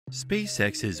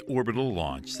SpaceX's orbital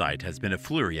launch site has been a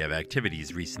flurry of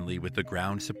activities recently with the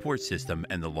ground support system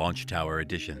and the launch tower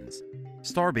additions.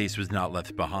 Starbase was not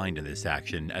left behind in this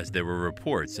action, as there were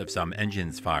reports of some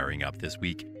engines firing up this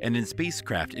week, and in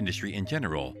spacecraft industry in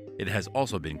general, it has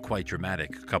also been quite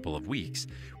dramatic a couple of weeks,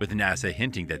 with NASA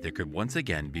hinting that there could once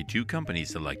again be two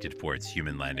companies selected for its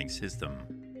human landing system.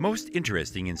 Most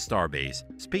interesting in Starbase,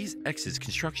 SpaceX's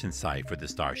construction site for the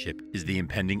Starship is the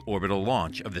impending orbital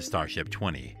launch of the Starship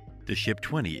 20. The Ship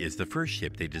 20 is the first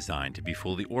ship they designed to be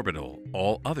fully orbital.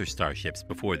 All other Starships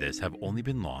before this have only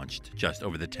been launched just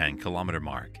over the 10-kilometer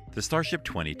mark. The Starship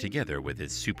 20, together with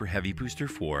its Super Heavy Booster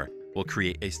 4, will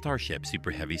create a Starship Super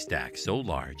Heavy stack so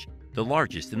large, the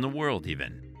largest in the world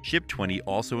even. Ship 20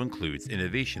 also includes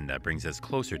innovation that brings us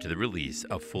closer to the release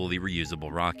of fully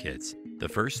reusable rockets. The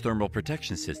first thermal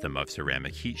protection system of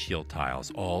ceramic heat shield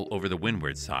tiles all over the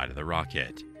windward side of the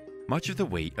rocket. Much of the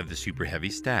weight of the Super Heavy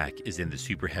stack is in the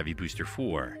Super Heavy Booster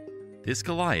 4. This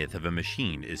Goliath of a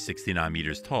machine is 69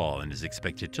 meters tall and is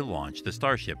expected to launch the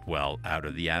Starship well out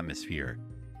of the atmosphere,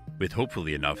 with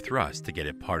hopefully enough thrust to get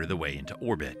it part of the way into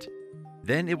orbit.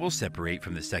 Then it will separate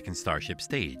from the second Starship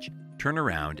stage, turn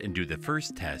around and do the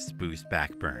first test boost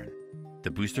backburn.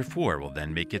 The Booster 4 will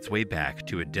then make its way back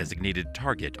to a designated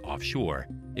target offshore,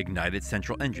 ignite its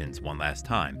central engines one last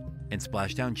time, and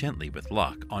splash down gently with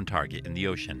luck on target in the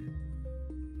ocean.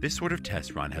 This sort of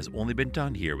test run has only been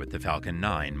done here with the Falcon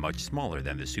 9, much smaller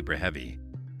than the Super Heavy.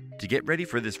 To get ready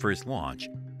for this first launch,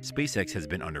 SpaceX has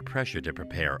been under pressure to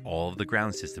prepare all of the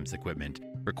ground systems equipment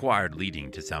required, leading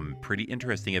to some pretty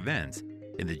interesting events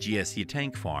in the GSC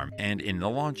tank farm and in the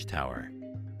launch tower.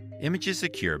 Images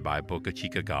secured by Boca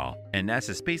Chica and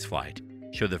NASA Spaceflight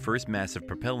show the first massive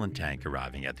propellant tank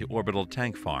arriving at the orbital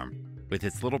tank farm, with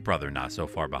its little brother not so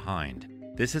far behind.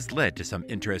 This has led to some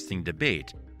interesting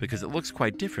debate because it looks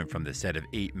quite different from the set of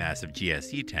 8 massive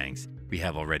GSE tanks we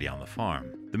have already on the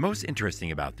farm. The most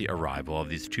interesting about the arrival of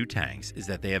these two tanks is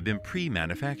that they have been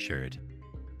pre-manufactured.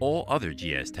 All other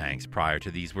GS tanks prior to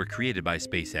these were created by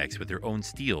SpaceX with their own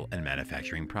steel and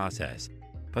manufacturing process,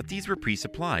 but these were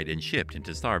pre-supplied and shipped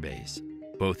into Starbase.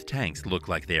 Both tanks look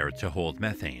like they are to hold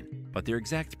methane, but their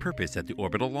exact purpose at the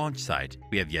orbital launch site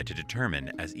we have yet to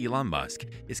determine, as Elon Musk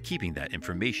is keeping that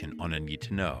information on a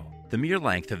need-to-know. The mere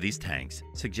length of these tanks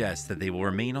suggests that they will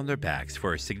remain on their backs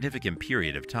for a significant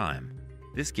period of time.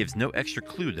 This gives no extra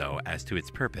clue, though, as to its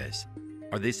purpose.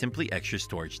 Are they simply extra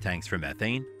storage tanks for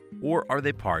methane, or are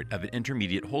they part of an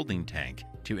intermediate holding tank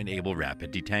to enable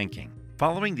rapid detanking?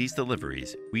 Following these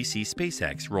deliveries, we see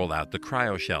SpaceX roll out the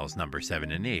cryo shells number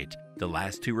 7 and 8, the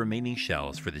last two remaining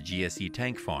shells for the GSE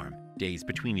tank farm, days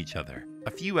between each other.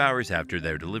 A few hours after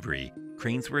their delivery,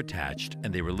 cranes were attached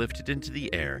and they were lifted into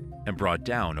the air and brought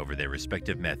down over their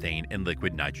respective methane and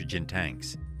liquid nitrogen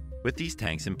tanks. With these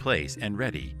tanks in place and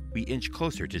ready, we inch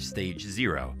closer to Stage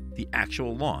 0, the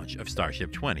actual launch of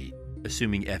Starship 20,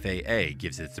 assuming FAA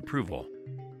gives its approval.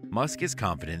 Musk is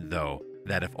confident, though,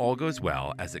 that if all goes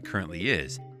well as it currently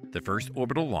is, the first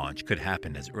orbital launch could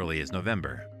happen as early as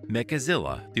November.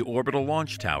 Mechazilla, the orbital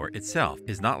launch tower itself,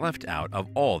 is not left out of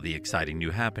all the exciting new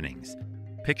happenings.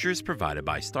 Pictures provided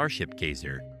by Starship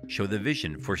Gazer show the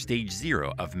vision for Stage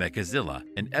 0 of Mechazilla,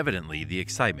 and evidently the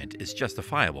excitement is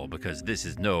justifiable because this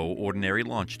is no ordinary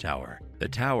launch tower. The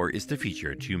tower is to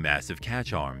feature two massive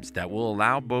catch arms that will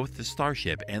allow both the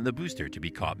Starship and the booster to be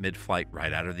caught mid-flight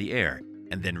right out of the air,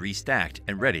 and then restacked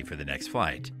and ready for the next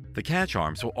flight. The catch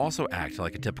arms will also act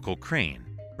like a typical crane,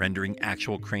 rendering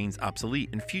actual cranes obsolete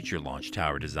in future launch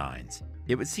tower designs.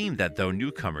 It would seem that though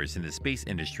newcomers in the space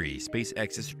industry,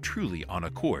 SpaceX is truly on a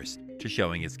course to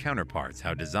showing its counterparts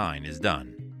how design is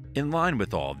done. In line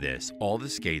with all this, all the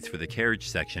skates for the carriage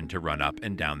section to run up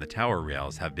and down the tower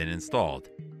rails have been installed.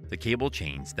 The cable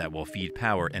chains that will feed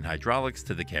power and hydraulics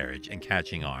to the carriage and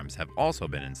catching arms have also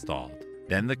been installed.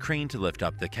 Then the crane to lift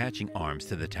up the catching arms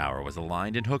to the tower was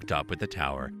aligned and hooked up with the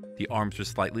tower. The arms were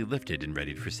slightly lifted and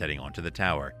readied for setting onto the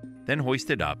tower, then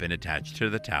hoisted up and attached to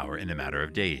the tower in a matter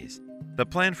of days. The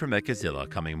plan for Mechazilla,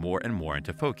 coming more and more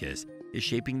into focus, is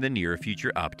shaping the near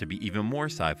future up to be even more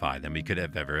sci-fi than we could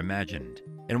have ever imagined.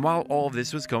 And while all of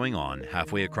this was going on,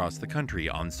 halfway across the country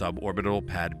on suborbital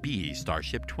Pad B,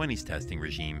 Starship 20's testing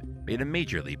regime made a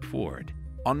major leap forward.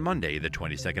 On Monday, the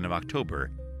 22nd of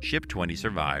October, Ship 20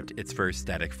 survived its first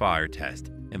static fire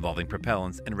test involving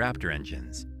propellants and Raptor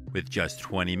engines. With just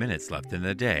 20 minutes left in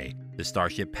the day, the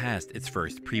Starship passed its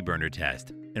first pre-burner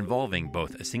test, involving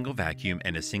both a single vacuum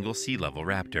and a single sea-level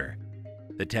Raptor.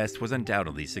 The test was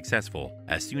undoubtedly successful,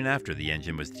 as soon after the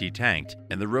engine was detanked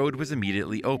and the road was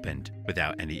immediately opened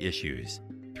without any issues.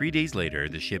 3 days later,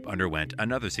 the ship underwent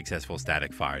another successful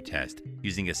static fire test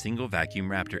using a single vacuum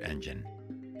Raptor engine.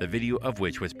 the video of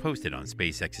which was posted on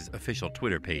SpaceX's official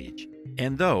Twitter page.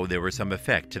 And though there was some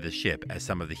effect to the ship as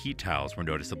some of the heat tiles were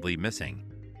noticeably missing,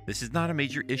 this is not a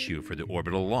major issue for the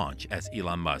orbital launch, as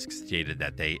Elon Musk stated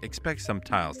that they expect some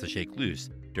tiles to shake loose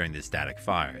during the static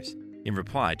fires, in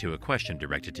reply to a question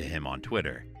directed to him on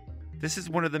Twitter. This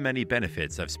is one of the many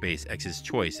benefits of SpaceX's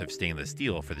choice of stainless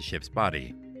steel for the ship's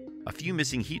body. A few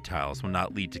missing heat tiles will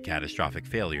not lead to catastrophic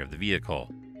failure of the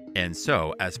vehicle. And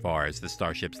so, as far as the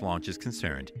Starship's launch is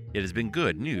concerned, it has been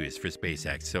good news for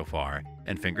SpaceX so far,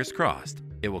 and fingers crossed,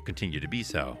 it will continue to be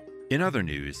so. In other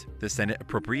news, the Senate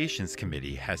Appropriations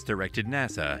Committee has directed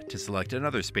NASA to select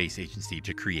another space agency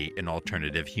to create an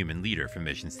alternative human leader for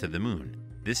missions to the moon.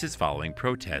 This is following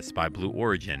protests by Blue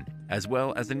Origin, as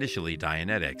well as initially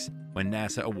Dianetics, when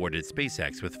NASA awarded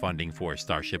SpaceX with funding for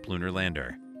Starship lunar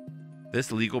lander.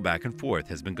 This legal back and forth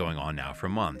has been going on now for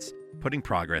months, putting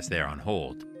progress there on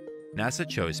hold. NASA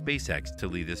chose SpaceX to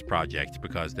lead this project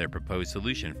because their proposed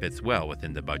solution fits well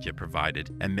within the budget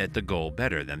provided and met the goal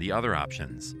better than the other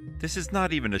options. This is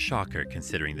not even a shocker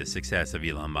considering the success of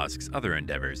Elon Musk's other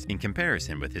endeavors in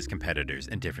comparison with his competitors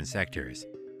in different sectors.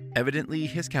 Evidently,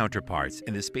 his counterparts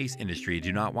in the space industry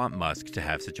do not want Musk to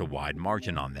have such a wide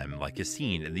margin on them like is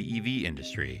seen in the EV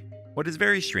industry. What is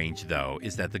very strange, though,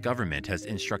 is that the government has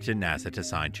instructed NASA to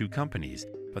sign 2 companies,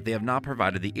 but they have not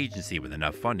provided the agency with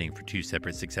enough funding for 2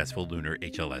 separate successful lunar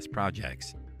HLS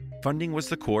projects. Funding was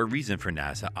the core reason for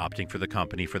NASA opting for the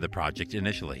company for the project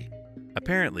initially.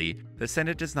 Apparently, the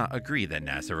Senate does not agree that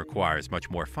NASA requires much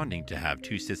more funding to have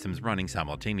 2 systems running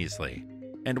simultaneously.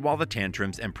 And while the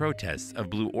tantrums and protests of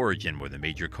Blue Origin were the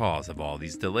major cause of all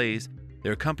these delays,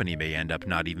 their company may end up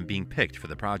not even being picked for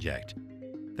the project.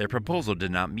 Their proposal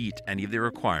did not meet any of the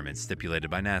requirements stipulated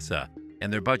by NASA,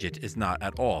 and their budget is not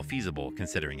at all feasible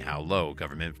considering how low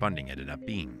government funding ended up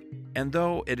being. And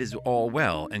though it is all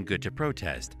well and good to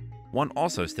protest, one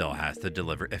also still has to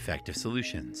deliver effective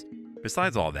solutions.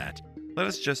 Besides all that, let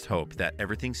us just hope that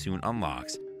everything soon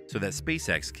unlocks so that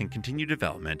SpaceX can continue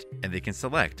development and they can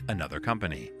select another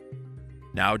company.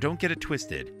 Now, don't get it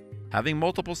twisted. Having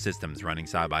multiple systems running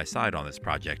side by side on this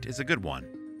project is a good one.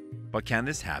 But can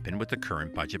this happen with the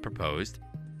current budget proposed?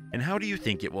 And how do you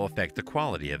think it will affect the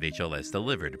quality of HLS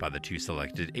delivered by the 2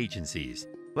 selected agencies?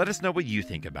 Let us know what you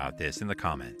think about this in the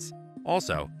comments.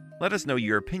 Also, let us know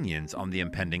your opinions on the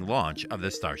impending launch of the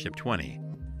Starship 20.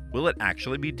 Will it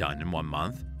actually be done in 1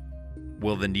 month?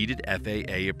 Will the needed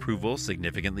FAA approval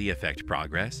significantly affect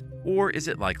progress, or is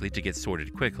it likely to get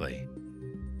sorted quickly?